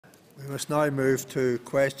We must now move to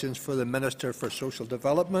questions for the Minister for Social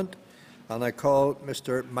Development, and I call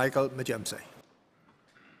Mr Michael McGimsey.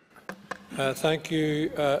 Thank you,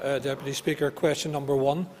 Deputy Speaker. Question number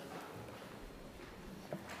 1.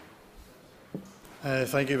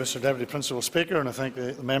 Thank you, Mr Deputy Principal Speaker, and I thank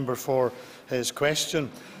the member for his question.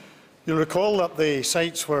 You'll recall that the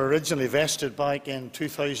sites were originally vested back in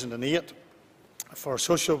 2008 for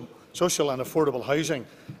social and affordable housing,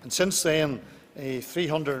 and since then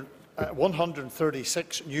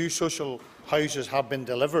 136 new social houses have been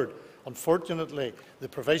delivered. Unfortunately, the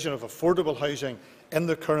provision of affordable housing in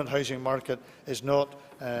the current housing market is not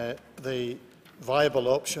the viable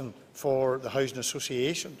option for the housing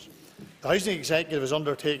associations. The Housing Executive is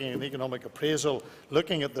undertaking an economic appraisal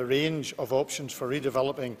looking at the range of options for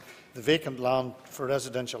redeveloping the vacant land for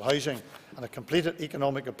residential housing, and a completed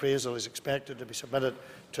economic appraisal is expected to be submitted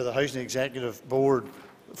to the Housing Executive Board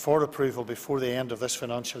for approval before the end of this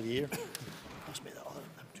financial year.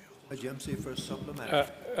 For supplementary.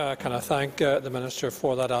 Can I thank the Minister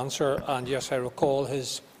for that answer? And yes, I recall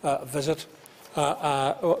his visit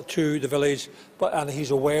to the village, and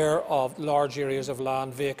he's aware of large areas of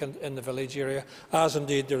land vacant in the village area, as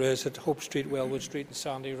indeed there is at Hope Street, Wellwood Street and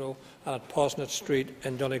Sandy Row, and at Posnet Street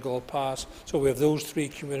in Donegal Pass. So we have those 3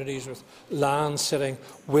 communities with land sitting,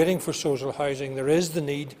 waiting for social housing. There is the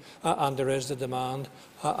need and there is the demand,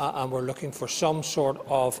 and we're looking for some sort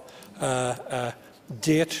of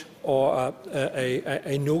date, or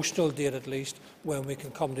a notional date at least, when we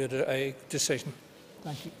can come to a decision.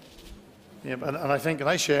 Thank you. Yeah, and I think, and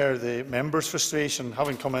I share the member's frustration,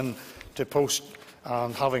 having come in to post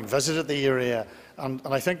and having visited the area, and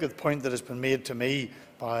I think the point that has been made to me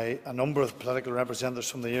by a number of political representatives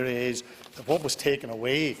from the area is that what was taken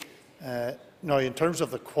away, now in terms of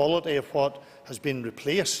the quality of what has been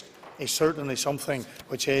replaced, is certainly something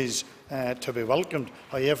which is to be welcomed.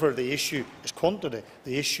 However, the issue is quantity,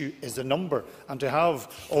 the issue is the number, and to have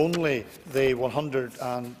only the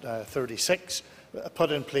 136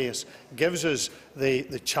 put in place gives us the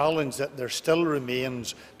challenge that there still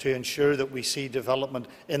remains to ensure that we see development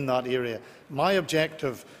in that area. My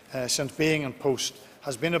objective since being in post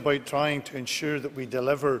has been about trying to ensure that we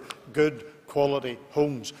deliver good quality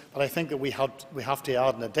homes, but I think that we have to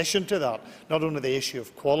add, in addition to that, not only the issue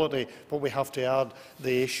of quality, but we have to add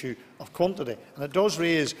the issue of quantity. And it does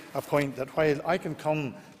raise a point that while I can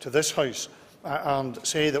come to this House and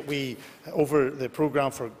say that we, over the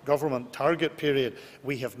programme for government target period,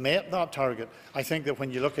 we have met that target, I think that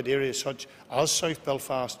when you look at areas such as South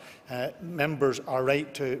Belfast, members are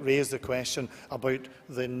right to raise the question about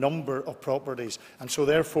the number of properties, and so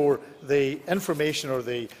therefore the information or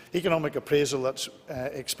the economic appraisal that's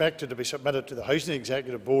expected to be submitted to the Housing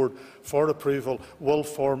Executive Board for approval will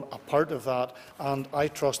form a part of that, and I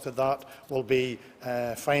trust that that will be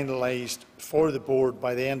finalised for the Board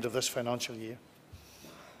by the end of this financial year.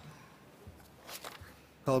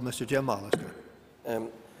 Call Mr Jim Allister.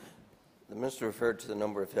 The Minister referred to the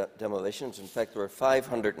number of demolitions. In fact, there were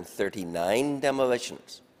 539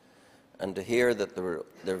 demolitions, and to hear that there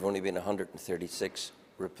have only been 136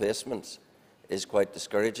 replacements is quite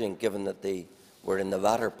discouraging, given that they were in the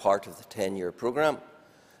latter part of the 10-year programme.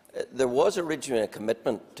 There was originally a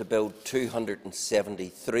commitment to build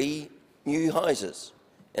 273 new houses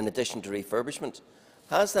in addition to refurbishments.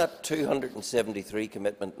 Has that 273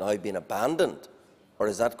 commitment now been abandoned, or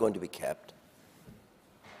is that going to be kept?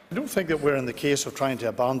 I don't think that we're in the case of trying to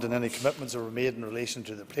abandon any commitments that were made in relation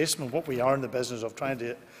to the replacement. What we are in the business of trying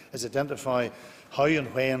to is identify how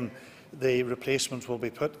and when the replacements will be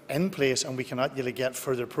put in place, and we can actually get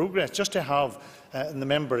further progress. Just to have, and the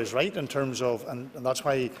member is right in terms of, and that's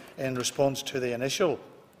why in response to the initial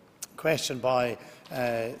question by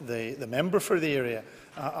the member for the area,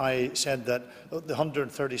 I said that the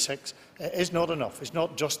 136 is not enough. It's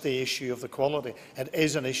not just the issue of the quality, it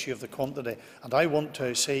is an issue of the quantity. And I want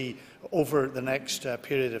to see over the next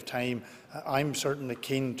period of time, I'm certainly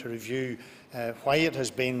keen to review why it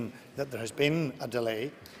has been that there has been a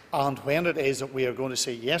delay, and when it is that we are going to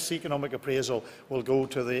say, yes, the economic appraisal will go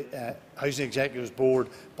to the Housing Executives Board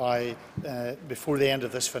by before the end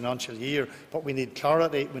of this financial year, but we need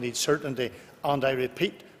clarity, we need certainty, and I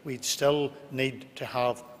repeat, we still need to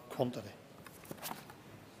have quantity.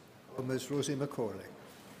 Ms Rosie McCorley.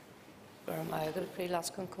 Thank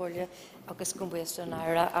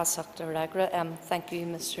you,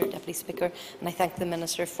 Mr Deputy Speaker, and I thank the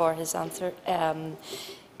Minister for his answer.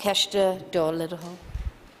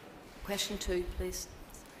 Question 2, please.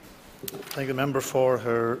 Thank the member for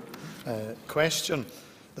her question.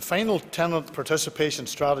 The final tenant participation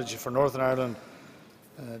strategy for Northern Ireland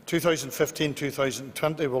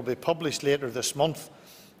 2015-2020 will be published later this month,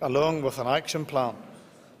 along with an action plan.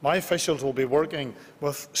 My officials will be working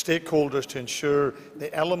with stakeholders to ensure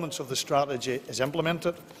the elements of the strategy is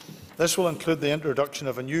implemented. This will include the introduction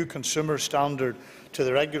of a new consumer standard to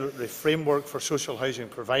the regulatory framework for social housing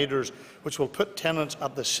providers, which will put tenants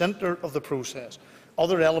at the centre of the process.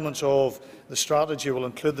 Other elements of the strategy will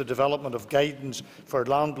include the development of guidance for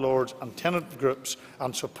landlords and tenant groups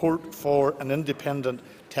and support for an independent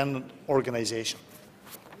tenant organisation.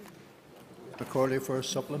 Corley for a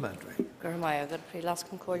supplementary. Thank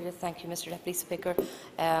you, Mr Deputy Speaker.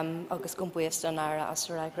 Agus go buíost an aire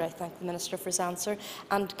as I thank the Minister for his answer.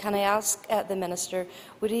 And can I ask the Minister,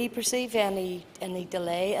 would he perceive any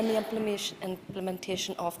delay in the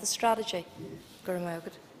implementation of the strategy?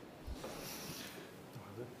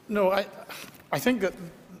 No, I think that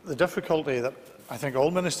the difficulty that I think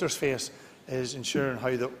all ministers face is ensuring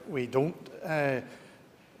how that we don't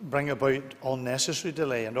bring about unnecessary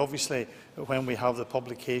delay. And obviously, when we have the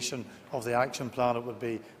publication of the action plan, it would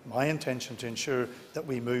be my intention to ensure that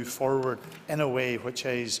we move forward in a way which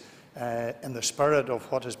is in the spirit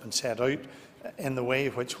of what has been set out, in the way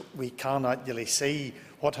which we can actually see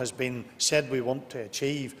what has been said we want to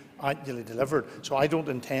achieve actually delivered. So I don't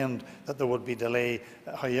intend that there would be delay.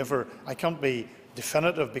 However, I can't be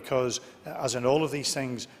definitive because, as in all of these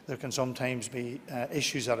things, there can sometimes be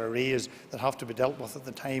issues that are raised that have to be dealt with at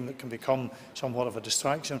the time that can become somewhat of a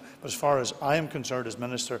distraction. But as far as I am concerned as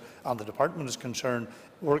Minister and the Department is concerned,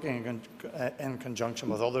 working in conjunction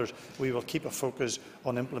with others, we will keep a focus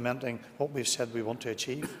on implementing what we've said we want to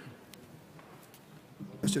achieve.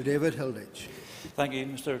 Mr David Hilditch. Thank you,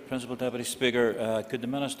 Mr Principal Deputy Speaker. Could the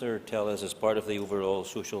Minister tell us, as part of the overall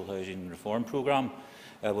social housing reform programme,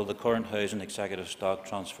 will the current housing executive stock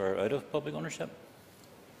transfer out of public ownership?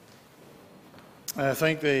 I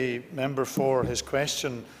thank the member for his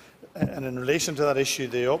question. And in relation to that issue,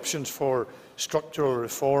 the options for structural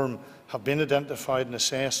reform have been identified and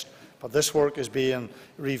assessed, but this work is being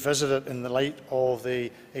revisited in the light of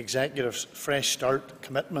the Executive's Fresh Start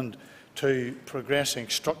commitment to progressing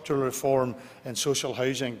structural reform in social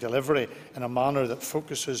housing delivery in a manner that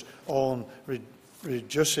focuses on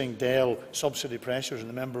reducing DEL subsidy pressures, and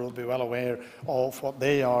the member will be well aware of what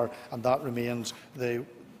they are, and that remains the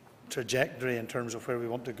trajectory in terms of where we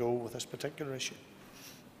want to go with this particular issue.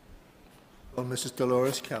 Well, Mrs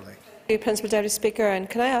Dolores Kelly. Thank you, Principal Deputy Speaker. And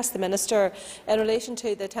can I ask the Minister, in relation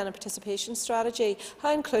to the tenant participation strategy,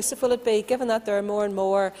 how inclusive will it be, given that there are more and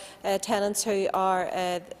more tenants who are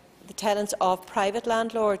the tenants of private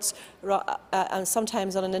landlords, and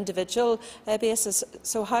sometimes on an individual basis?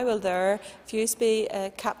 So how will their views be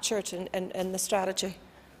captured in the strategy?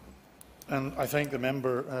 And I thank the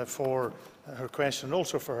member for her question and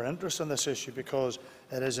also for her interest in this issue, because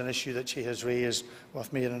it is an issue that she has raised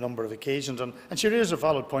with me on a number of occasions. And she raised a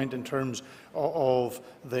valid point in terms of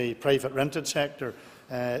the private rented sector.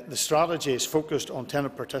 The strategy is focused on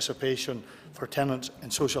tenant participation for tenants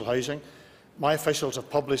in social housing. My officials have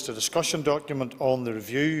published a discussion document on the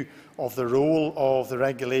review of the role of the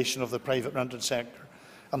regulation of the private rented sector.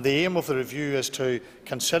 And the aim of the review is to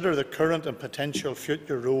consider the current and potential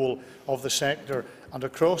future role of the sector and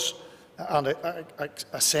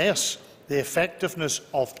assess the effectiveness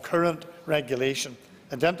of current regulation,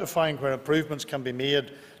 identifying where improvements can be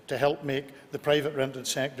made to help make the private rented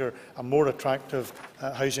sector a more attractive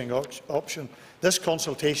housing option. This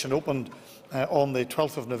consultation opened on the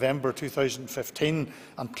 12th of November 2015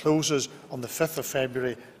 and closes on the 5th of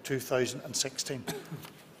February 2016.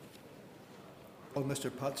 Well,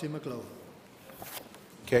 Mr Patsy McLoughlin.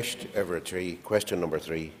 Kest Everett 3. Question number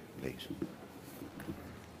 3, please.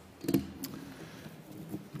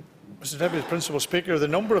 Mr Deputy Principal Speaker, the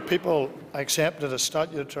number of people accepted as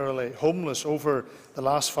statutorily homeless over the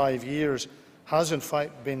last 5 years has in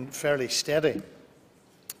fact been fairly steady,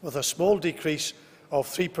 with a small decrease of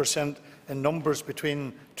 3% in numbers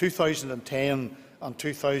between 2010 and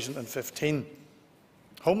 2015.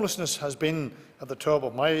 Homelessness has been at the top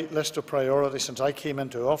of my list of priorities since I came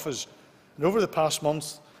into office, and over the past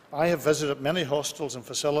month I have visited many hostels and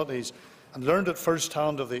facilities and learned at first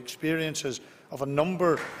hand of the experiences of a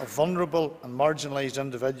number of vulnerable and marginalised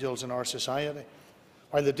individuals in our society.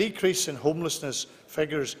 While the decrease in homelessness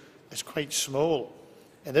figures is quite small,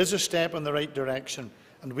 it is a step in the right direction,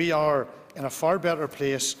 and we are in a far better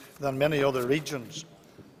place than many other regions.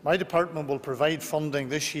 My department will provide funding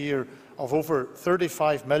this year of over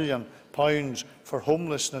 £35 million for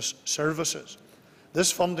homelessness services. This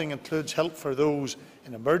funding includes help for those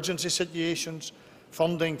in emergency situations,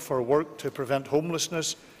 funding for work to prevent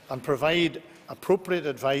homelessness and provide appropriate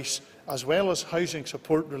advice, as well as housing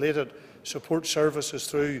support-related support services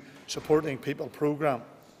through Supporting People programme.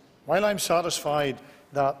 While I am satisfied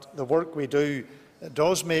that the work we do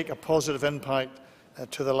does make a positive impact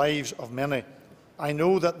to the lives of many. I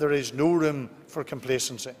know that there is no room for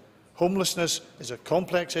complacency. Homelessness is a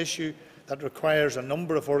complex issue that requires a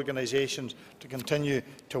number of organisations to continue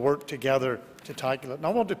to work together to tackle it. And I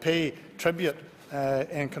want to pay tribute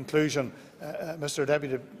in conclusion, Mr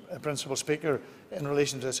Deputy Principal Speaker, in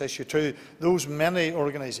relation to this issue to those many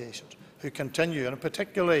organisations who continue, and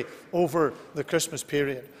particularly over the Christmas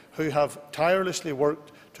period, who have tirelessly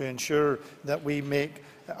worked to ensure that we make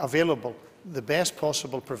available the best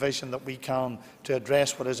possible provision that we can to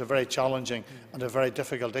address what is a very challenging and a very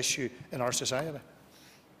difficult issue in our society.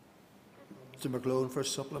 Mr McLone for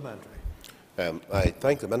supplementary. I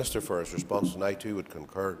thank the Minister for his response, and I too would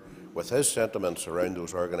concur with his sentiments around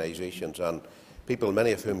those organisations and people,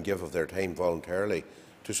 many of whom give of their time voluntarily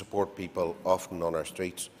to support people often on our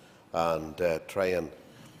streets and try and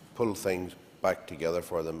pull things back together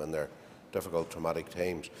for them in their difficult, traumatic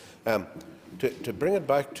times. To bring it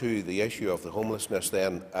back to the issue of the homelessness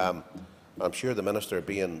then, I'm sure the Minister,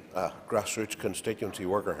 being a grassroots constituency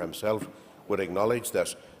worker himself, would acknowledge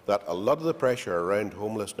this, that a lot of the pressure around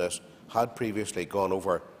homelessness had previously gone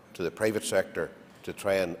over to the private sector to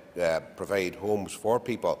try and provide homes for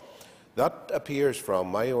people. That appears from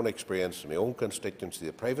my own experience in my own constituency.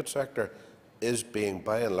 The private sector is being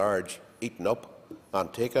by and large eaten up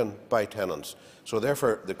and taken by tenants. So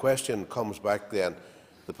therefore the question comes back then,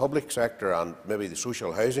 the public sector and maybe the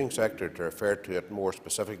social housing sector, to refer to it more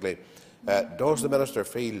specifically, does the Minister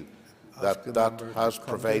feel that that has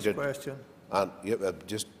provided, and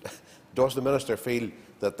does the Minister feel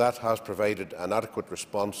that that has provided an adequate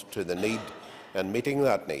response to the need and meeting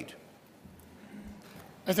that need?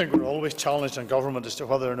 I think we're always challenged in government as to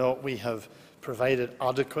whether or not we have provided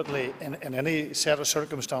adequately in any set of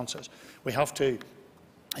circumstances. We have to,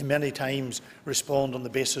 many times, respond on the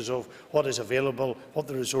basis of what is available, what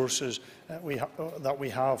the resources that we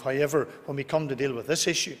have. However, when we come to deal with this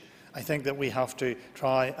issue, I think that we have to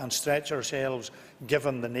try and stretch ourselves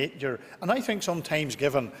given the nature, and I think sometimes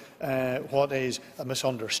given what is a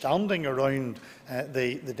misunderstanding around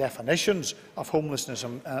the definitions of homelessness,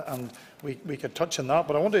 and we could touch on that.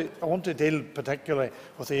 But I want to deal particularly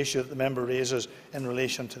with the issue that the member raises in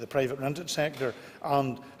relation to the private rented sector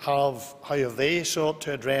and how have they sought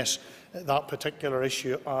to address that particular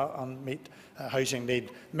issue and meet housing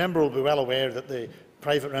need. The member will be well aware that the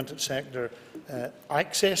private rented sector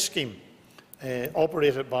access scheme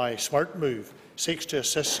operated by Smart Move seeks to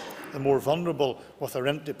assist the more vulnerable with a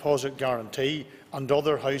rent deposit guarantee and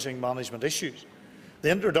other housing management issues. The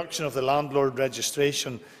introduction of the landlord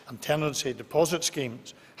registration and tenancy deposit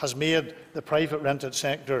schemes has made the private rented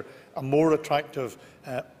sector a more attractive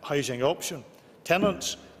housing option.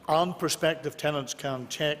 Tenants and prospective tenants can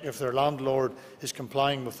check if their landlord is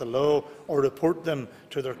complying with the law or report them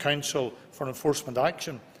to their council for enforcement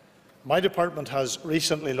action. My department has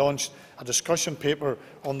recently launched a discussion paper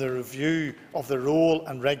on the review of the role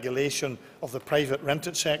and regulation of the private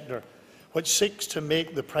rented sector, which seeks to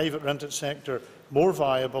make the private rented sector more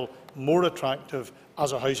viable, more attractive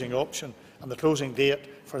as a housing option. And the closing date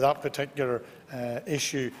for that particular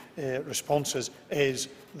issue responses is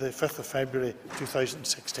the 5th of February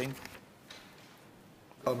 2016.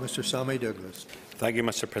 Mr Sammy Douglas. Thank you,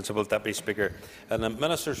 Mr Principal Deputy Speaker. In the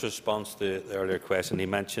Minister's response to the earlier question, he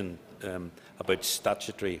mentioned about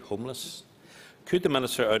statutory homeless. Could the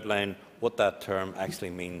Minister outline what that term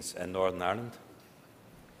actually means in Northern Ireland?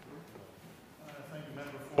 Thank you,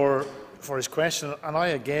 Member, for his question, and I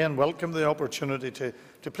again welcome the opportunity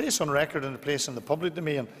to place on record and to place in the public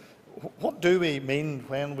domain what do we mean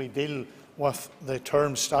when we deal with the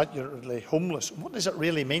term statutorily homeless. What does it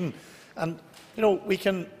really mean? And you know, we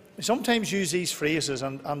can sometimes use these phrases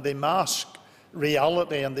and they mask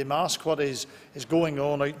reality and they mask what is going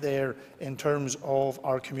on out there in terms of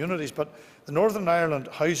our communities. But the Northern Ireland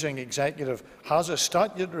Housing Executive has a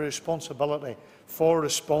statutory responsibility for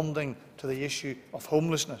responding to the issue of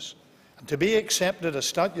homelessness. And to be accepted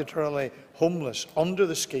as statutorily homeless under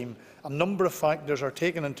the scheme, a number of factors are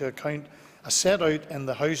taken into account as set out in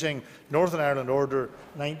the Housing Northern Ireland Order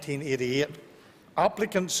 1988.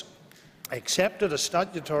 Applicants accepted as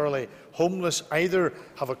statutorily homeless either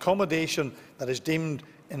have accommodation that is deemed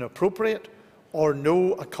inappropriate or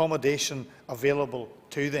no accommodation available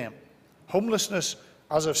to them. Homelessness,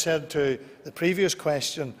 as I've said to the previous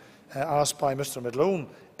question asked by Mr Midlone,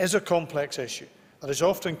 is a complex issue that is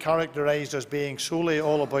often characterised as being solely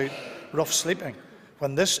all about rough sleeping,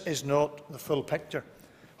 when this is not the full picture.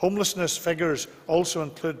 Homelessness figures also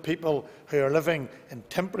include people who are living in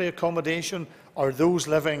temporary accommodation or those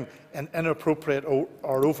living in inappropriate or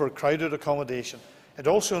overcrowded accommodation. It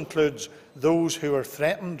also includes those who are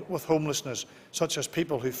threatened with homelessness, such as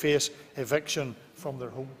people who face eviction from their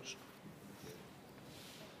homes.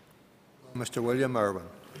 Mr. William Irwin.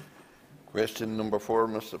 Question number 4,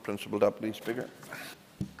 Mr. Principal Deputy Speaker.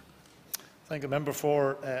 Thank the member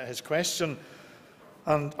for his question.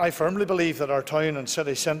 And I firmly believe that our town and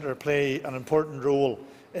city centre play an important role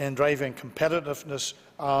in driving competitiveness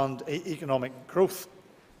and economic growth.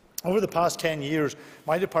 Over the past 10 years,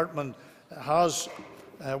 my department has,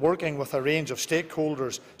 working with a range of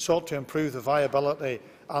stakeholders, sought to improve the viability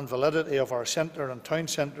and validity of our centre and town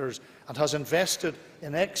centres, and has invested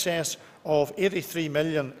in excess of £83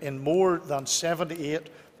 million in more than 78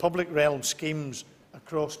 public realm schemes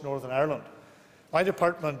across Northern Ireland. My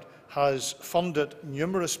department has funded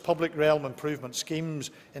numerous public realm improvement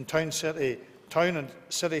schemes in town and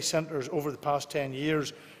city centres over the past 10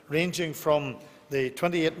 years, ranging from the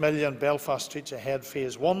 £28 million Belfast Streets Ahead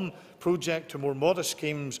Phase 1 project to more modest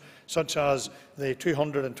schemes such as the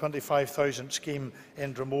 £225,000 scheme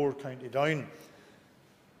in Dromore, County Down.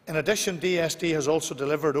 In addition, DSD has also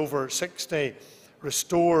delivered over 60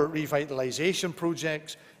 restore revitalisation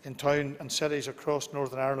projects in town and cities across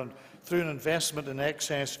Northern Ireland through an investment in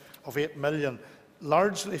excess of £8 million,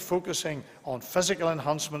 largely focusing on physical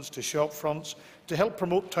enhancements to shop fronts to help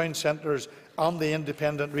promote town centres and the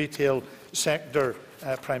independent retail sector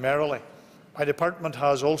primarily. My department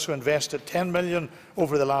has also invested £10 million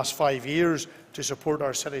over the last 5 years to support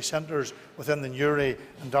our city centres within the Newry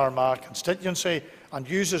and Armagh constituency, and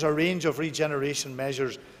uses a range of regeneration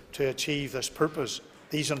measures to achieve this purpose.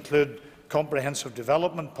 These include comprehensive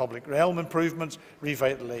development, public realm improvements,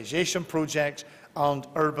 revitalisation projects and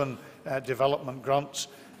urban development grants.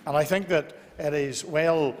 And I think that it is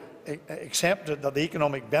well accepted that the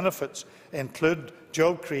economic benefits include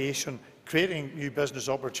job creation, creating new business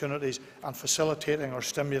opportunities and facilitating or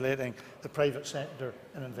stimulating the private sector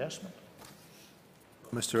in investment.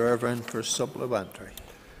 Mr. Irwin for supplementary.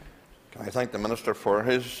 Can I thank the Minister for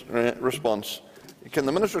his response? Can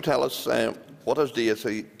the Minister tell us what has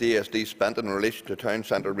DSD spent in relation to town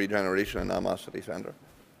centre regeneration in Armagh City Centre?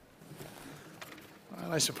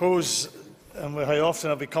 Well, I suppose how often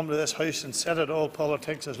have we come to this House and said it, all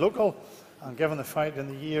politics is local, and given the fact in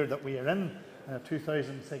the year that we are in,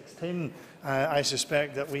 2016, I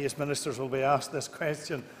suspect that we as ministers will be asked this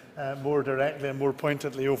question more directly and more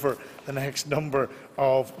pointedly over the next number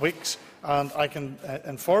of weeks. And I can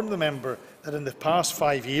inform the member that in the past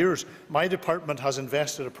 5 years, my department has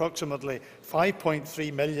invested approximately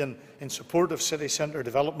 £5.3 million in support of city centre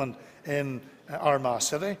development in Armagh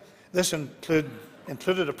City. This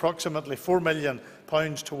included approximately £4 million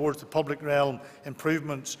towards the public realm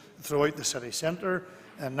improvements throughout the city centre,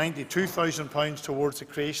 and £92,000 towards the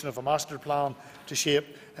creation of a master plan to shape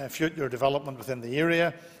future development within the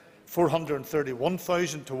area,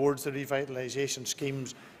 £431,000 towards the revitalisation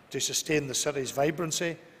schemes to sustain the city's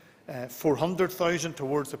vibrancy, £400,000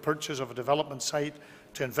 towards the purchase of a development site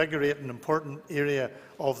to invigorate an important area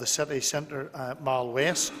of the city centre, Mall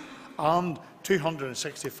West, and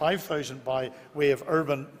 £265,000 by way of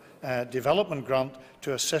urban development grant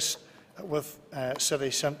to assist with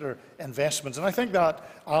city centre investments. And I think that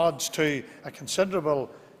adds to a considerable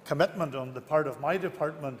commitment on the part of my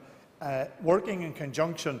department, working in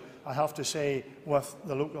conjunction, I have to say, with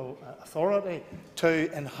the local authority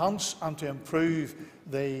to enhance and to improve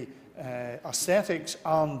the aesthetics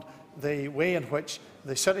and the way in which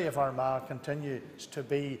the city of Armagh continues to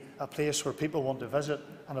be a place where people want to visit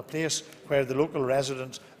and a place where the local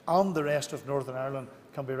residents and the rest of Northern Ireland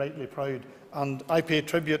can be rightly proud. And I pay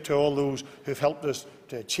tribute to all those who have helped us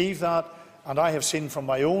to achieve that. And I have seen from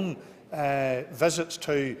my own visits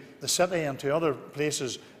to the city and to other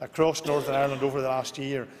places across Northern Ireland over the last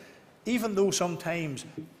year, even though sometimes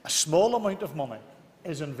a small amount of money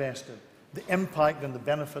is invested, the impact and the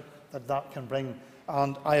benefit that that can bring.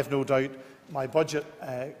 And I have no doubt my budget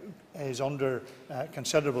is under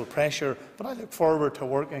considerable pressure, but I look forward to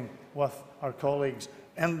working with our colleagues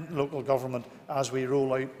in local government as we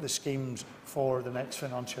roll out the schemes for the next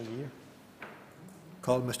financial year.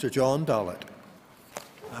 Call Mr. John Dollett.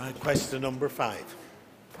 Question number 5.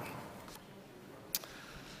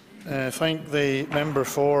 Thank the member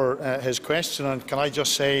for his question, and can I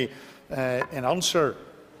just say in answer,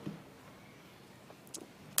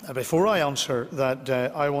 before I answer, that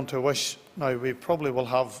I want to wish, now we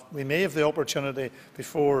may have the opportunity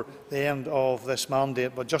before the end of this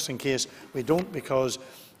mandate, but just in case we don't, because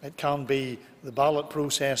it can be the ballot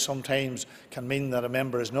process sometimes can mean that a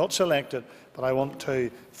member is not selected, but I want to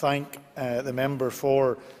thank the member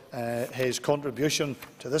for his contribution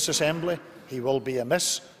to this Assembly. He will be a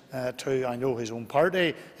miss to, I know, his own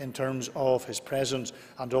party in terms of his presence,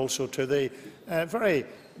 and also to the very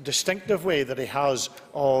distinctive way that he has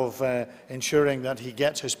of ensuring that he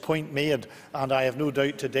gets his point made, and I have no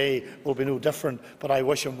doubt today will be no different, but I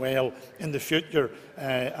wish him well in the future,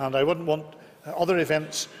 and I wouldn't want other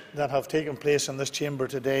events that have taken place in this chamber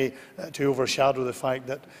today to overshadow the fact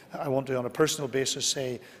that I want to, on a personal basis,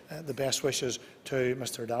 say the best wishes to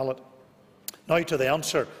Mr Dallett. Now to the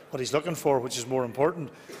answer, what he's looking for, which is more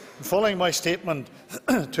important. Following my statement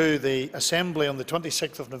to the Assembly on the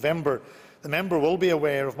 26th of November, the member will be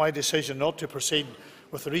aware of my decision not to proceed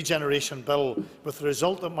with the Regeneration Bill, with the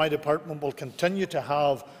result that my department will continue to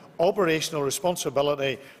have operational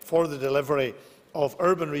responsibility for the delivery of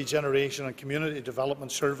urban regeneration and community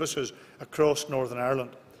development services across Northern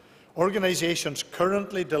Ireland. Organisations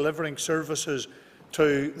currently delivering services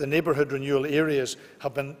to the neighbourhood renewal areas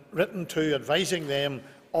have been written to advising them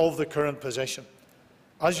of the current position.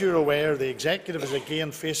 As you are aware, the Executive is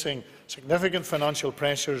again facing significant financial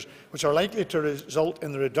pressures which are likely to result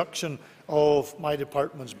in the reduction of my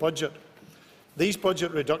department's budget. These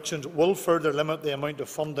budget reductions will further limit the amount of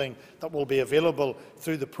funding that will be available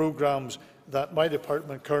through the programmes that my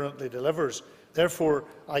department currently delivers. Therefore,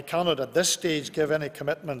 I cannot at this stage give any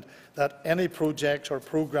commitment that any projects or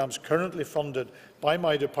programmes currently funded by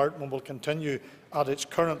my department will continue at its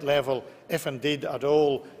current level, if indeed at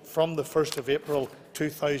all, from the 1st of April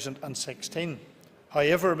 2016.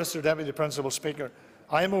 However, Mr Deputy Principal Speaker,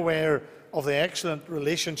 I am aware of the excellent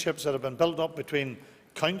relationships that have been built up between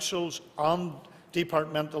councils and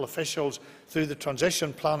departmental officials through the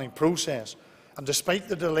transition planning process. And despite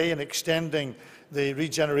the delay in extending the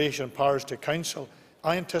regeneration powers to Council,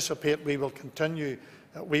 I anticipate we will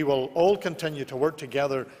all continue to work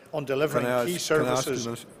together on delivering key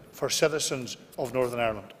services for citizens of Northern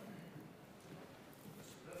Ireland.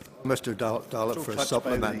 Mr Dallett for a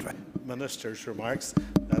supplementary. Minister's remarks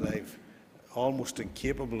that I'm almost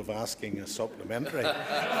incapable of asking a supplementary.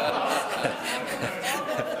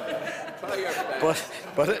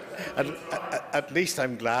 But at least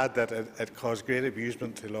I'm glad that it caused great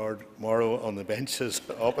amusement to Lord Morrow on the benches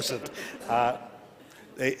opposite.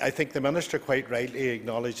 I think the Minister quite rightly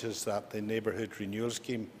acknowledges that the Neighbourhood Renewal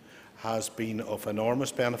Scheme has been of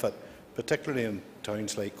enormous benefit, particularly in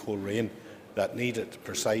towns like Coleraine that needed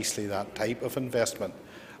precisely that type of investment.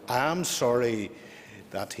 I am sorry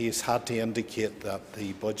that he has had to indicate that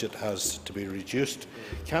the budget has to be reduced.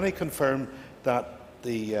 Can he confirm that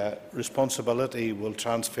the responsibility will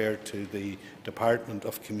transfer to the Department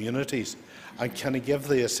of Communities, and can he give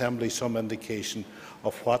the Assembly some indication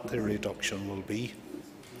of what the reduction will be?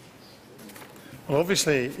 Well,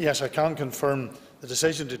 obviously, yes, I can confirm the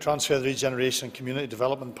decision to transfer the regeneration and community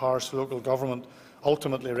development powers to local government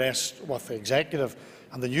ultimately rests with the Executive,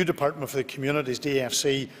 and the new Department for the Communities,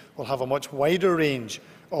 DFC, will have a much wider range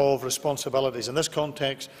of responsibilities. In this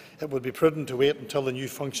context, it would be prudent to wait until the new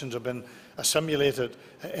functions have been assimilated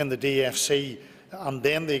in the DFC, and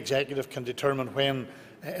then the Executive can determine when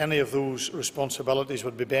any of those responsibilities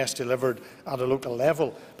would be best delivered at a local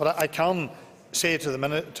level. But I can say to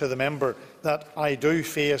the member that I do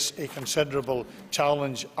face a considerable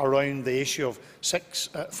challenge around the issue of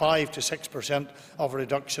 5 to 6% of a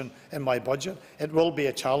reduction in my budget. It will be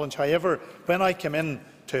a challenge. However, when I came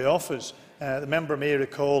into office, the member may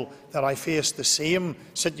recall that I faced the same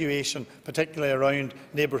situation, particularly around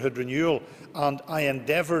neighbourhood renewal, and I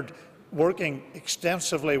endeavoured, working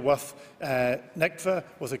extensively with NICFA,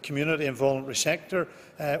 with the community and voluntary sector,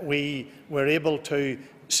 we were able to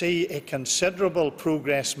see a considerable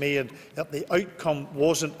progress made, that the outcome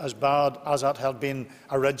wasn't as bad as it had been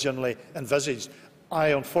originally envisaged.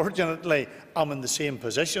 I unfortunately am in the same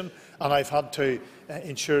position, and I've had to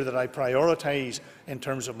ensure that I prioritise in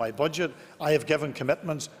terms of my budget. I have given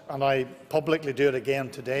commitments, and I publicly do it again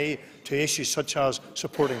today, to issues such as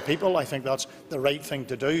supporting people. I think that's the right thing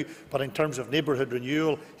to do. But in terms of neighbourhood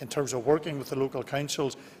renewal, in terms of working with the local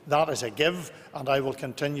councils, that is a give, and I will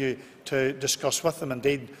continue to discuss with them.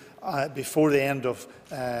 Indeed, before the end of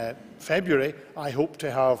February, I hope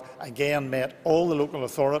to have again met all the local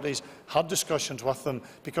authorities, had discussions with them,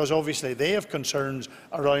 because obviously they have concerns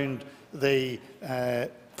around the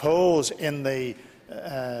pause in the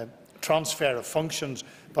transfer of functions.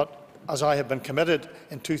 But as I have been committed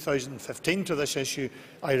in 2015 to this issue,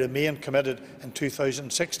 I remain committed in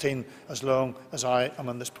 2016 as long as I am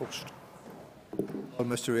in this post. Well,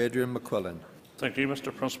 Mr Adrian McQuillan. Thank you,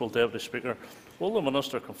 Mr Principal Deputy Speaker. Will the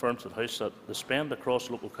Minister confirm to the House that the spend across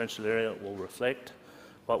the local council area will reflect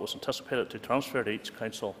what was anticipated to transfer to each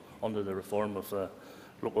council under the reform of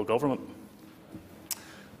local government?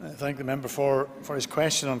 I thank the member for his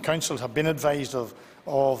question. And councils have been advised of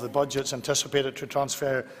the budgets anticipated to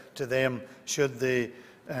transfer to them should the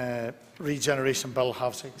regeneration bill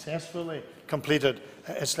have successfully completed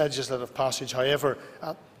its legislative passage. However,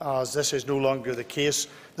 as this is no longer the case,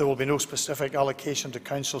 there will be no specific allocation to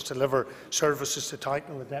councils to deliver services to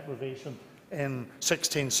tackle the deprivation in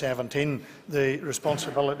 16-17. The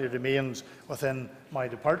responsibility remains within my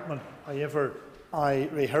department. However, I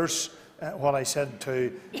rehearse what I said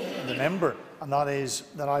to the member, and that is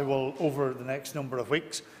that I will, over the next number of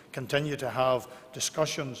weeks, continue to have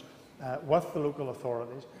discussions with the local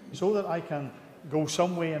authorities so that I can go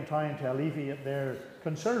some way in trying to alleviate their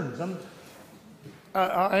concerns. And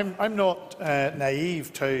I'm not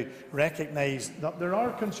naive to recognise that there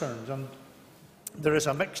are concerns, and there is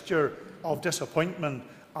a mixture of disappointment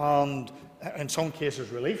and, in some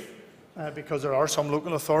cases, relief, because there are some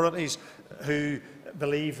local authorities who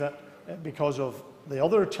believe that because of the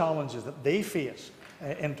other challenges that they face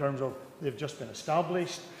in terms of they've just been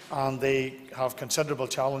established and they have considerable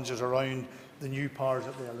challenges around the new powers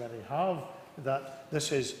that they already have, that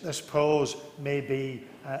this pause may be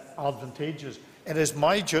advantageous. It is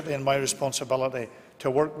my duty and my responsibility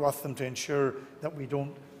to work with them to ensure that we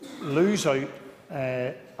don't lose out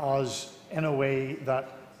as in a way that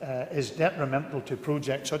is detrimental to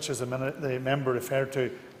projects such as the member referred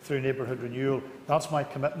to through neighbourhood renewal. That's my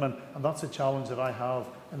commitment, and that's a challenge that I have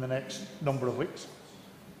in the next number of weeks.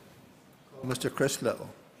 Mr. Chris Little.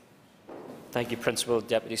 Thank you, Principal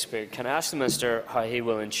Deputy Speaker. Can I ask the Minister how he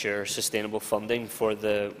will ensure sustainable funding for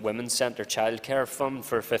the Women's Centre Childcare Fund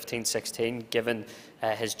for 15-16, given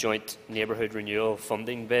his joint neighbourhood renewal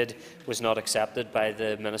funding bid was not accepted by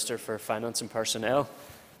the Minister for Finance and Personnel?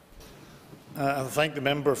 I thank the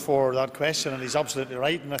member for that question, and he's absolutely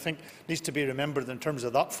right. And I think it needs to be remembered in terms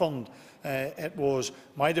of that fund, it was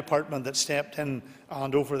my department that stepped in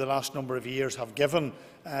and over the last number of years have given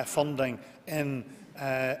funding in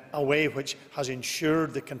a way which has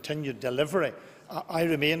ensured the continued delivery. I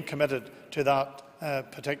remain committed to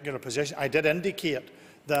that particular position. I did indicate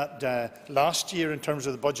that last year, in terms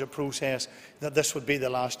of the budget process, that this would be the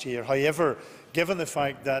last year. However, given the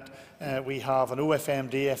fact that we have an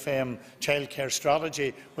OFM-DFM childcare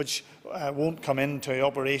strategy which won't come into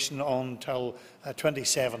operation until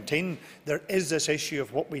 2017, there is this issue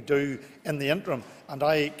of what we do in the interim, and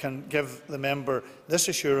I can give the member this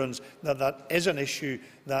assurance that that is an issue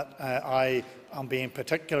that I am being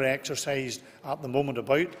particularly exercised at the moment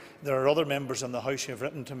about. There are other members in the House who have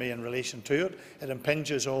written to me in relation to it. It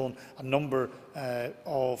impinges on a number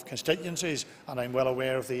of constituencies, and I'm well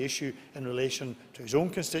aware of the issue in relation to his own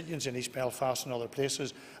constituency in East Belfast and other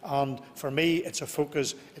places. And for me, it's a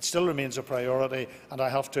focus. It still remains a priority, and I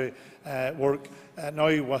have to work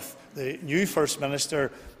now with the new First Minister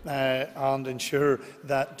and ensure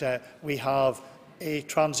that we have a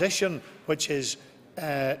transition which is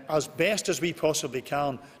as best as we possibly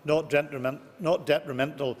can, not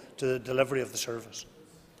detrimental to the delivery of the service.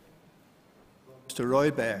 Mr. Roy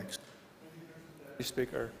Beggs.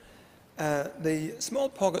 Speaker, the small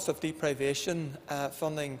pockets of deprivation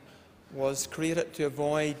funding was created to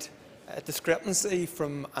avoid discrepancy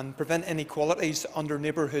from and prevent inequalities under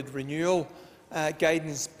neighbourhood renewal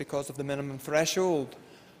guidance because of the minimum threshold.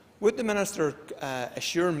 Would the Minister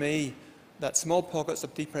assure me that small pockets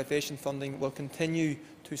of deprivation funding will continue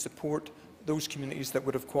to support those communities that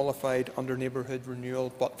would have qualified under neighbourhood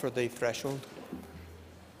renewal but for the threshold?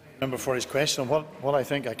 Member for his question. What I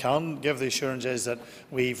think I can give the assurance is that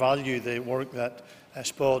we value the work that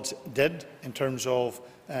SPODs did in terms of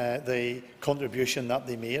the contribution that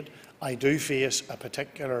they made. I do face a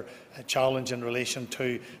particular challenge in relation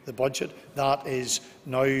to the budget. That is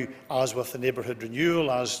now, as with the neighbourhood renewal,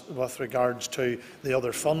 as with regards to the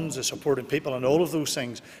other funds, the supporting people and all of those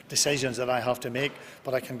things, decisions that I have to make.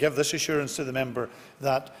 But I can give this assurance to the member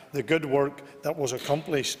that the good work that was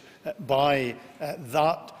accomplished by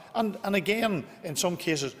that, and again, in some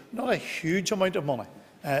cases, not a huge amount of money,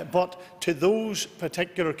 but to those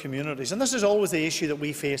particular communities. And this is always the issue that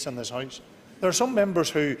we face in this House. There are some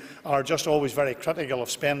members who are just always very critical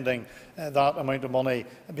of spending that amount of money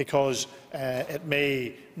because it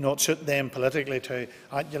may not suit them politically to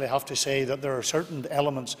actually have to say that there are certain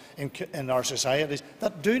elements in our societies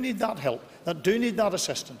that do need that help, that do need that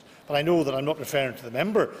assistance. But I know that I'm not referring to the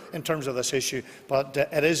member in terms of this issue, but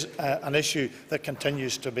it is an issue that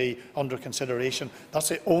continues to be under consideration. That's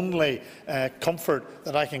the only comfort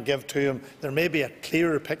that I can give to him. There may be a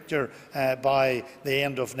clearer picture by the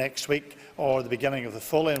end of next week or the beginning of the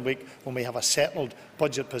following week when we have a settled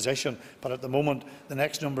budget position. But at the moment, the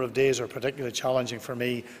next number of days are particularly challenging for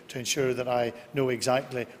me to ensure that I know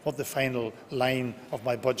exactly what the final line of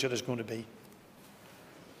my budget is going to be.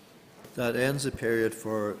 That ends the period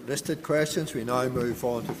for listed questions. We now move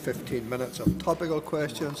on to 15 minutes of topical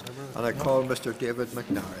questions, and I call Mr David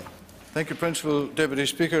McNary. Thank you, Principal Deputy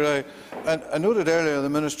Speaker. I noted earlier the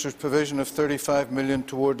Minister's provision of £35 million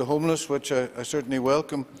toward the homeless, which I certainly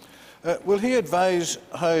welcome. Will he advise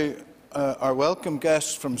how our welcome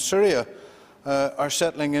guests from Syria are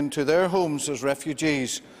settling into their homes as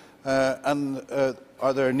refugees, and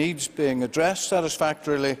are their needs being addressed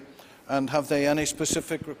satisfactorily, and have they any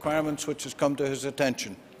specific requirements which has come to his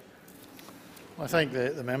attention? I thank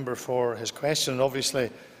the member for his question. Obviously,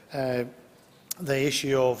 the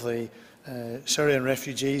issue of the Syrian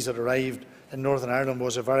refugees that arrived in Northern Ireland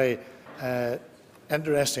was a very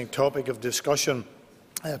interesting topic of discussion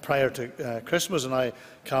prior to Christmas, and I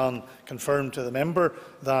can confirm to the member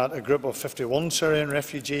that a group of 51 Syrian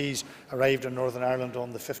refugees arrived in Northern Ireland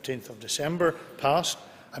on the 15th of December past.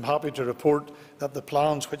 I'm happy to report that the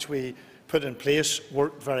plans which we put in place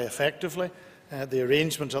worked very effectively. The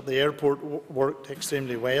arrangements at the airport worked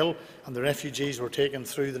extremely well, and the refugees were taken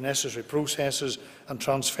through the necessary processes and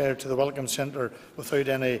transferred to the Welcome Centre without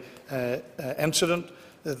any incident.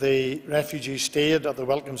 The refugees stayed at the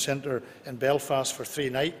Welcome Centre in Belfast for 3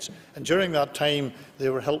 nights, and during that time they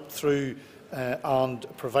were helped through and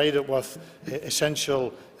provided with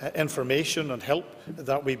essential information and help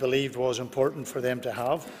that we believed was important for them to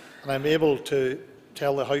have. And I'm able to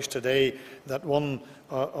tell the House today that one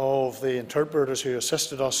of the interpreters who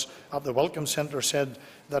assisted us at the Welcome Centre said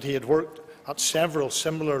that he had worked at several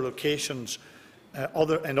similar locations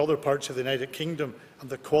in other parts of the United Kingdom, and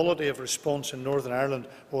the quality of response in Northern Ireland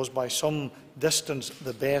was by some distance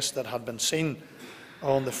the best that had been seen.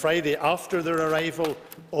 On the Friday after their arrival,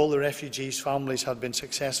 all the refugees' families had been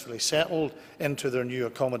successfully settled into their new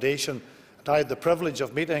accommodation. And I had the privilege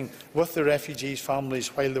of meeting with the refugees' families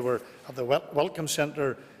while they were at the Welcome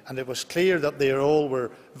Centre, and it was clear that they all were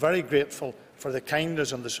very grateful for the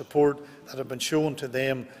kindness and the support that had been shown to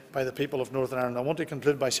them by the people of Northern Ireland. I want to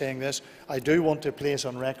conclude by saying this. I do want to place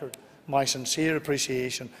on record my sincere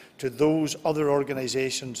appreciation to those other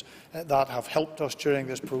organisations that have helped us during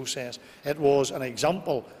this process. It was an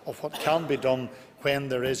example of what can be done when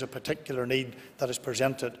there is a particular need that is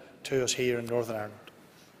presented to us here in Northern Ireland.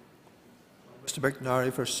 Mr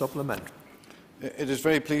McNary for supplementary. It is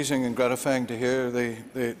very pleasing and gratifying to hear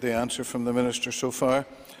the answer from the Minister so far.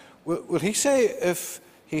 Will he say if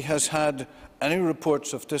he has had any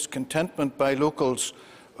reports of discontentment by locals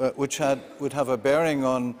which would have a bearing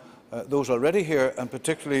on those already here, and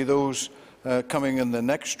particularly those coming in the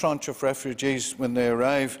next tranche of refugees when they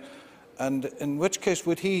arrive, and in which case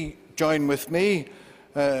would he join with me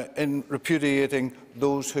in repudiating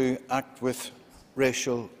those who act with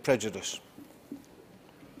racial prejudice?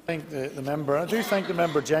 I do thank the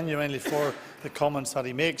member genuinely for the comments that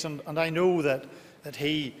he makes, and I know that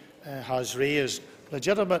he has raised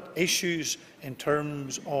legitimate issues in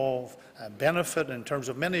terms of benefit, in terms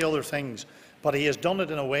of many other things, but he has done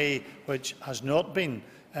it in a way which has not been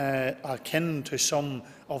akin to some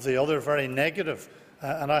of the other very negative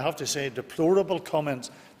and I have to say deplorable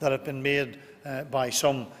comments that have been made by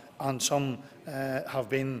some, and some have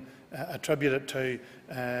been attributed to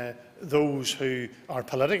those who are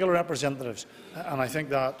political representatives, and I think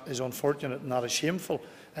that is unfortunate and that is shameful.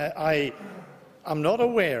 I am not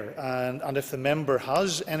aware, and if the member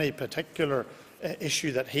has any particular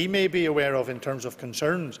issue that he may be aware of in terms of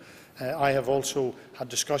concerns, I have also had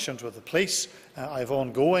discussions with the police. I have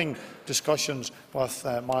ongoing discussions with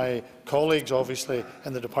my colleagues, obviously,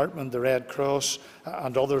 in the department, the Red Cross,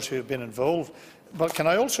 and others who have been involved. But can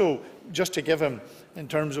I also, just to give him, in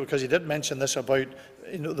terms of, because he did mention this about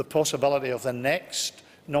the possibility of the next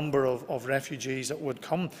number of refugees that would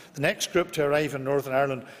come. The next group to arrive in Northern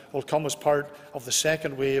Ireland will come as part of the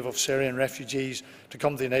second wave of Syrian refugees to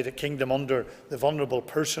come to the United Kingdom under the Vulnerable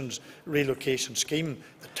Persons Relocation Scheme.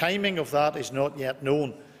 The timing of that is not yet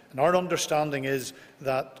known, and our understanding is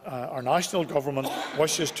that our national government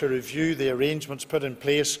wishes to review the arrangements put in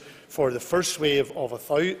place for the first wave of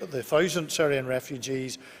the 1,000 Syrian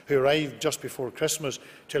refugees who arrived just before Christmas,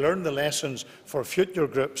 to learn the lessons for future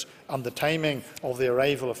groups, and the timing of the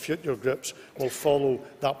arrival of future groups will follow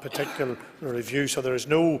that particular review. So there is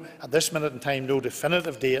no, at this minute in time, no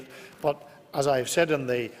definitive date, but as I have said in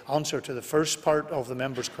the answer to the first part of the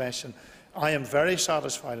member's question, I am very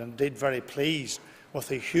satisfied and indeed very pleased with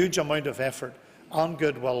the huge amount of effort and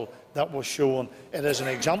goodwill that was shown. It is an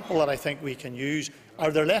example that I think we can use.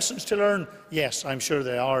 Are there lessons to learn? Yes, I'm sure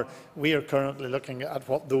there are. We are currently looking at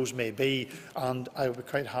what those may be, and I would be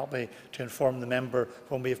quite happy to inform the member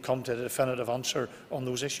when we have come to a definitive answer on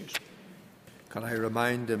those issues. Can I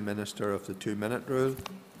remind the Minister of the 2-minute rule?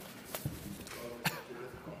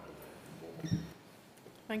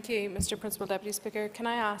 Thank you, Mr Principal Deputy Speaker. Can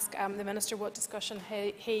I ask the Minister what discussion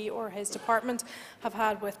he or his department have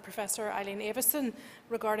had with Professor Eileen Avison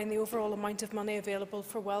regarding the overall amount of money available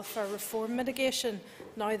for welfare reform mitigation,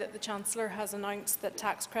 now that the Chancellor has announced that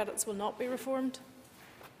tax credits will not be reformed?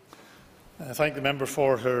 I thank the member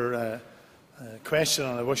for her question,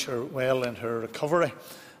 and I wish her well in her recovery.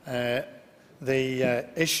 The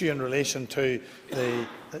issue in relation to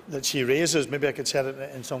that she raises, maybe I could set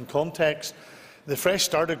it in some context. The Fresh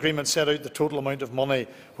Start Agreement set out the total amount of money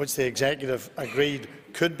which the Executive agreed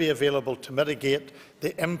could be available to mitigate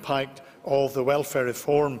the impact of the welfare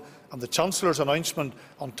reform and the Chancellor's announcement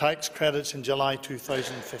on tax credits in July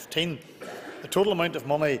 2015. The total amount of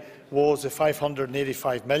money was the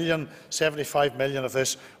 £585 million. £75 million of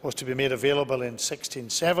this was to be made available in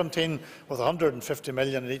 16-17, with £150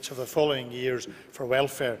 million in each of the following years for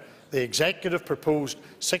welfare. The Executive proposed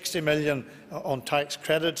 £60 million on tax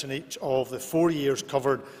credits in each of the 4 years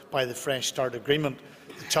covered by the Fresh Start Agreement.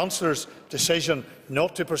 The Chancellor's decision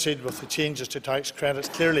not to proceed with the changes to tax credits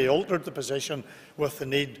clearly altered the position with the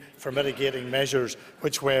need for mitigating measures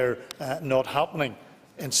which were not happening.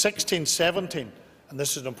 In 16-17, and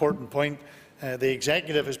this is an important point, the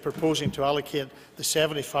Executive is proposing to allocate the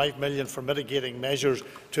 £75 million for mitigating measures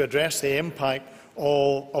to address the impact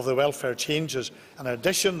of the welfare changes. In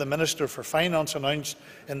addition, the Minister for Finance announced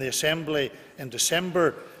in the Assembly in December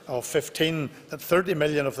of 2015 that £30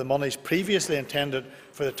 million of the monies previously intended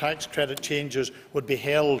for the tax credit changes would be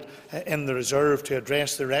held in the reserve to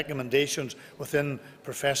address the recommendations within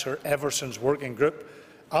Professor Everson's working group.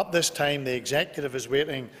 At this time, the Executive is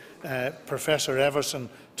waiting Professor Everson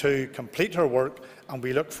to complete her work, and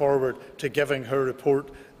we look forward to giving her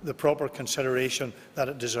report the proper consideration that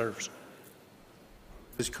it deserves.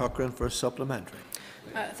 Ms Cochrane for a supplementary.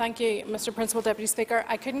 Thank you, Mr Principal Deputy Speaker.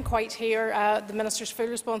 I couldn't quite hear the Minister's full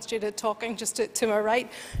response due to talking just to my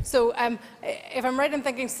right. So, if I'm right in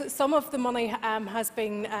thinking, some of the money has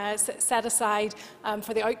been set aside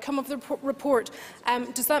for the outcome of the report.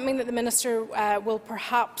 Does that mean that the Minister will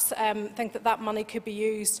perhaps think that that money could be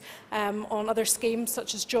used on other schemes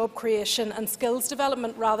such as job creation and skills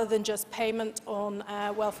development rather than just payment on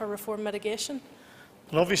welfare reform mitigation?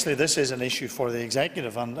 Well, obviously, this is an issue for the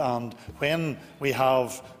Executive, and when we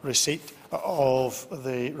have receipt of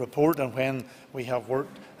the report and when we have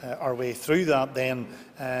worked our way through that, then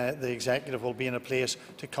the Executive will be in a place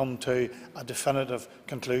to come to a definitive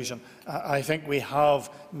conclusion. I think we have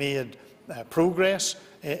made progress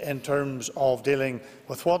in terms of dealing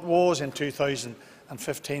with what was in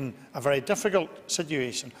 2015 a very difficult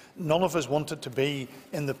situation. None of us wanted to be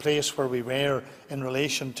in the place where we were in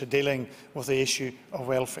relation to dealing with the issue of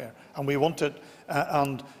welfare. And we wanted,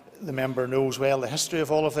 and the member knows well the history of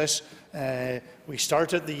all of this, we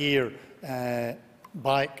started the year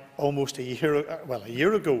back almost a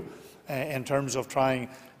year ago in terms of trying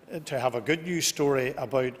to have a good news story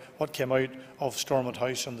about what came out of Stormont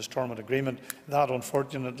House and the Stormont Agreement. That,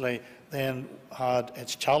 unfortunately, then had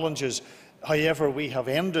its challenges. However, we have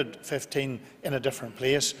ended 15 in a different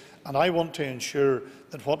place, and I want to ensure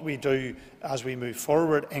that what we do as we move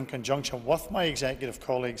forward in conjunction with my Executive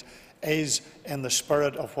colleagues is in the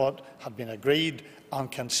spirit of what had been agreed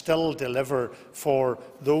and can still deliver for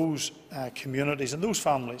those communities and those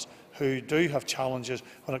families who do have challenges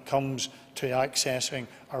when it comes to accessing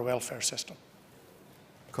our welfare system.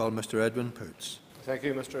 Call Mr Edwin Poots. Thank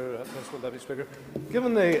you, Mr Principal Deputy Speaker.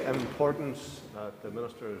 Given the importance that the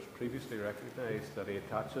Minister has previously recognised that he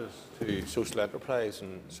attaches to social enterprise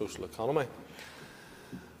and social economy,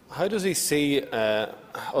 how does he see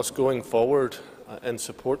us going forward in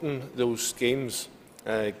supporting those schemes,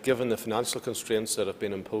 given the financial constraints that have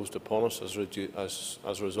been imposed upon us as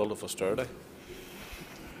a result of austerity?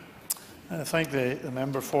 I thank the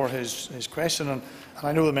member for his question, and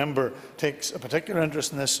I know the member takes a particular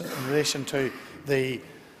interest in this in relation to the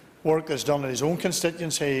work that's done in his own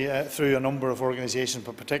constituency through a number of organisations,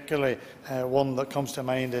 but particularly one that comes to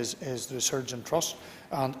mind is the Surgeon Trust.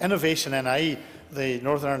 And Innovation NI, the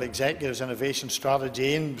Northern Ireland Executive's innovation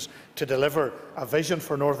strategy, aims to deliver a vision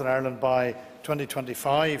for Northern Ireland by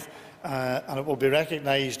 2025, and it will be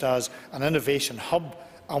recognised as an innovation hub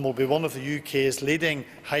and will be one of the UK's leading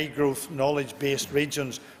high-growth, knowledge-based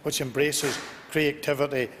regions which embraces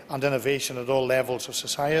creativity and innovation at all levels of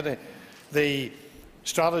society. The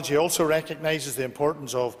strategy also recognises the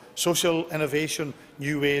importance of social innovation,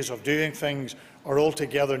 new ways of doing things, or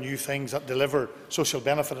altogether new things that deliver social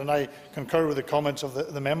benefit. And I concur with the comments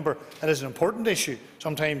of the member. It is an important issue.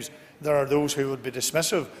 Sometimes there are those who would be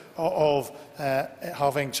dismissive of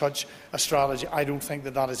having such a strategy. I don't think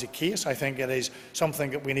that that is the case. I think it is something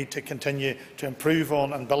that we need to continue to improve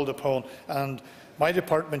on and build upon. And my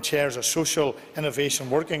department chairs a social innovation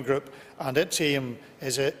working group, and its aim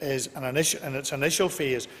in its initial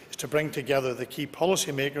phase is to bring together the key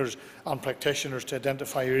policymakers and practitioners to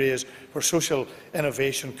identify areas where social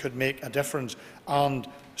innovation could make a difference and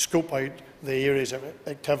scope out the areas of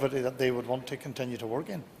activity that they would want to continue to work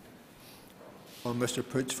in. Well, Mr.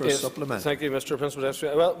 Poots for a supplement. Thank you, Mr. Principal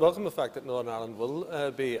Deputy. Well, welcome the fact that Northern Ireland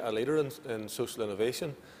will be a leader in social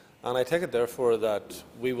innovation, and I take it therefore that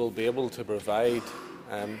we will be able to provide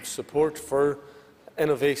support for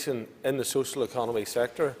innovation in the social economy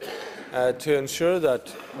sector to ensure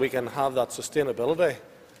that we can have that sustainability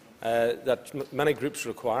that many groups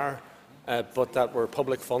require, but that where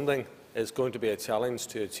public funding is going to be a challenge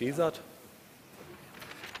to achieve that.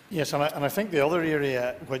 Yes, and I think the other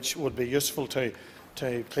area which would be useful to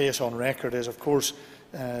place on record is, of course,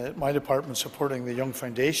 my department supporting the Young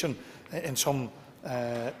Foundation in some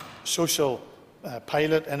social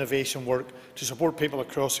pilot innovation work to support people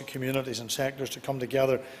across the communities and sectors to come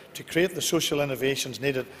together to create the social innovations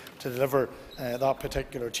needed to deliver that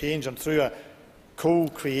particular change. And through a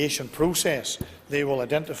co-creation process, they will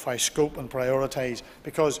identify scope and prioritise,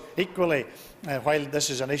 because equally, while this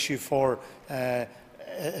is an issue for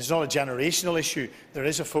it's not a generational issue, there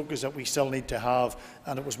is a focus that we still need to have,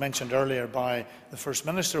 and it was mentioned earlier by the First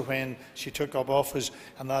Minister when she took up office,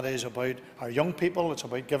 and that is about our young people. It's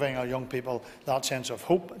about giving our young people that sense of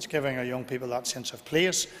hope. It's giving our young people that sense of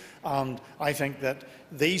place, and I think that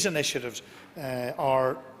these initiatives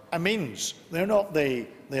are a means. They're not the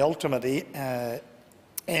ultimate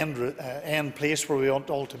end place where we want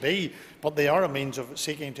all to be, but they are a means of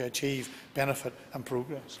seeking to achieve benefit and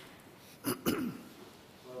progress.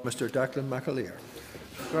 Mr. Declan McAleer.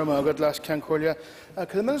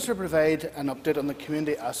 Could the Minister provide an update on the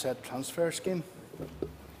Community Asset Transfer Scheme?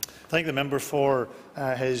 Thank the member for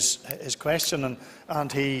his question,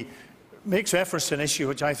 and he makes reference to an issue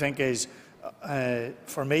which I think is,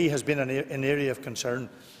 for me, has been an area of concern.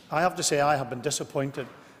 I have to say I have been disappointed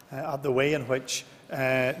at the way in which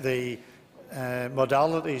the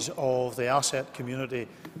modalities of the asset community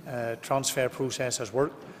transfer process has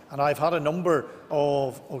worked. And I've had a number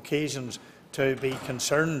of occasions to be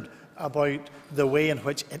concerned about the way in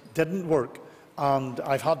which it didn't work. And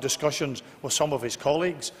I've had discussions with some of his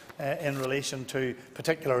colleagues in relation to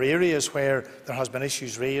particular areas where there has been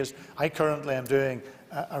issues raised. I currently am doing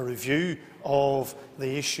a review of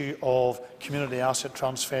the issue of community asset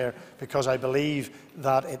transfer, because I believe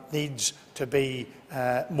that it needs to be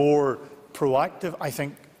more proactive. I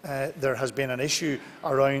think there has been an issue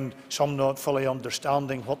around some not fully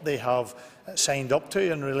understanding what they have signed up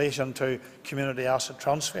to in relation to community asset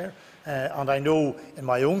transfer. And I know in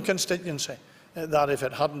my own constituency that if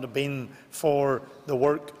it hadn't been for the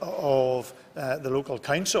work of the local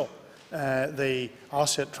council, the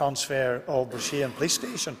asset transfer of Brushean Police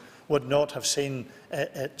Station would not have seen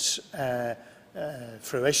its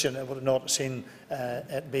fruition. It would have not seen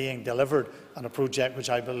it being delivered, and a project which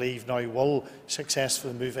I believe now will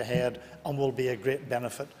successfully move ahead and will be a great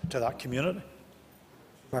benefit to that community.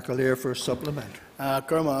 McAleer for a supplement.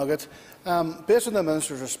 Based on the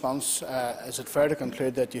Minister's response, is it fair to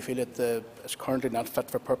conclude that you feel it is currently not fit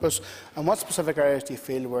for purpose? And what specific areas do you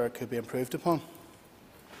feel where it could be improved upon?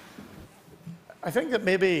 I think that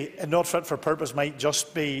maybe not fit for purpose might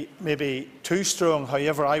just be maybe too strong.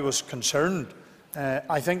 However, I was concerned.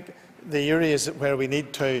 I think the areas where we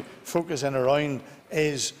need to focus in around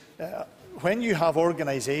is when you have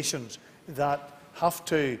organisations that have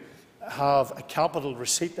to have a capital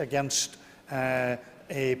receipt against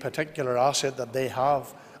a particular asset that they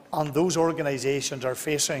have, and those organisations are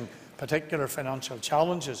facing particular financial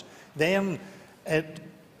challenges, then it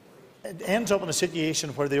ends up in a situation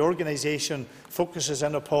where the organisation focuses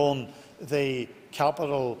in upon the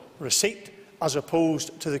capital receipt as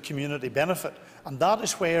opposed to the community benefit. And that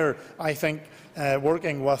is where I think,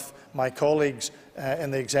 working with my colleagues in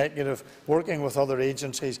the executive, working with other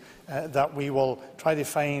agencies, that we will try to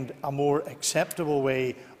find a more acceptable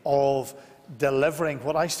way of delivering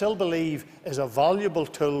what I still believe is a valuable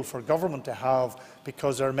tool for government to have,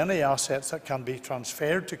 because there are many assets that can be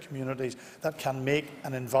transferred to communities that can make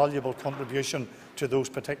an invaluable contribution to those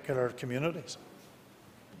particular communities.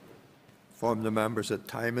 Inform the members that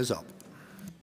time is up.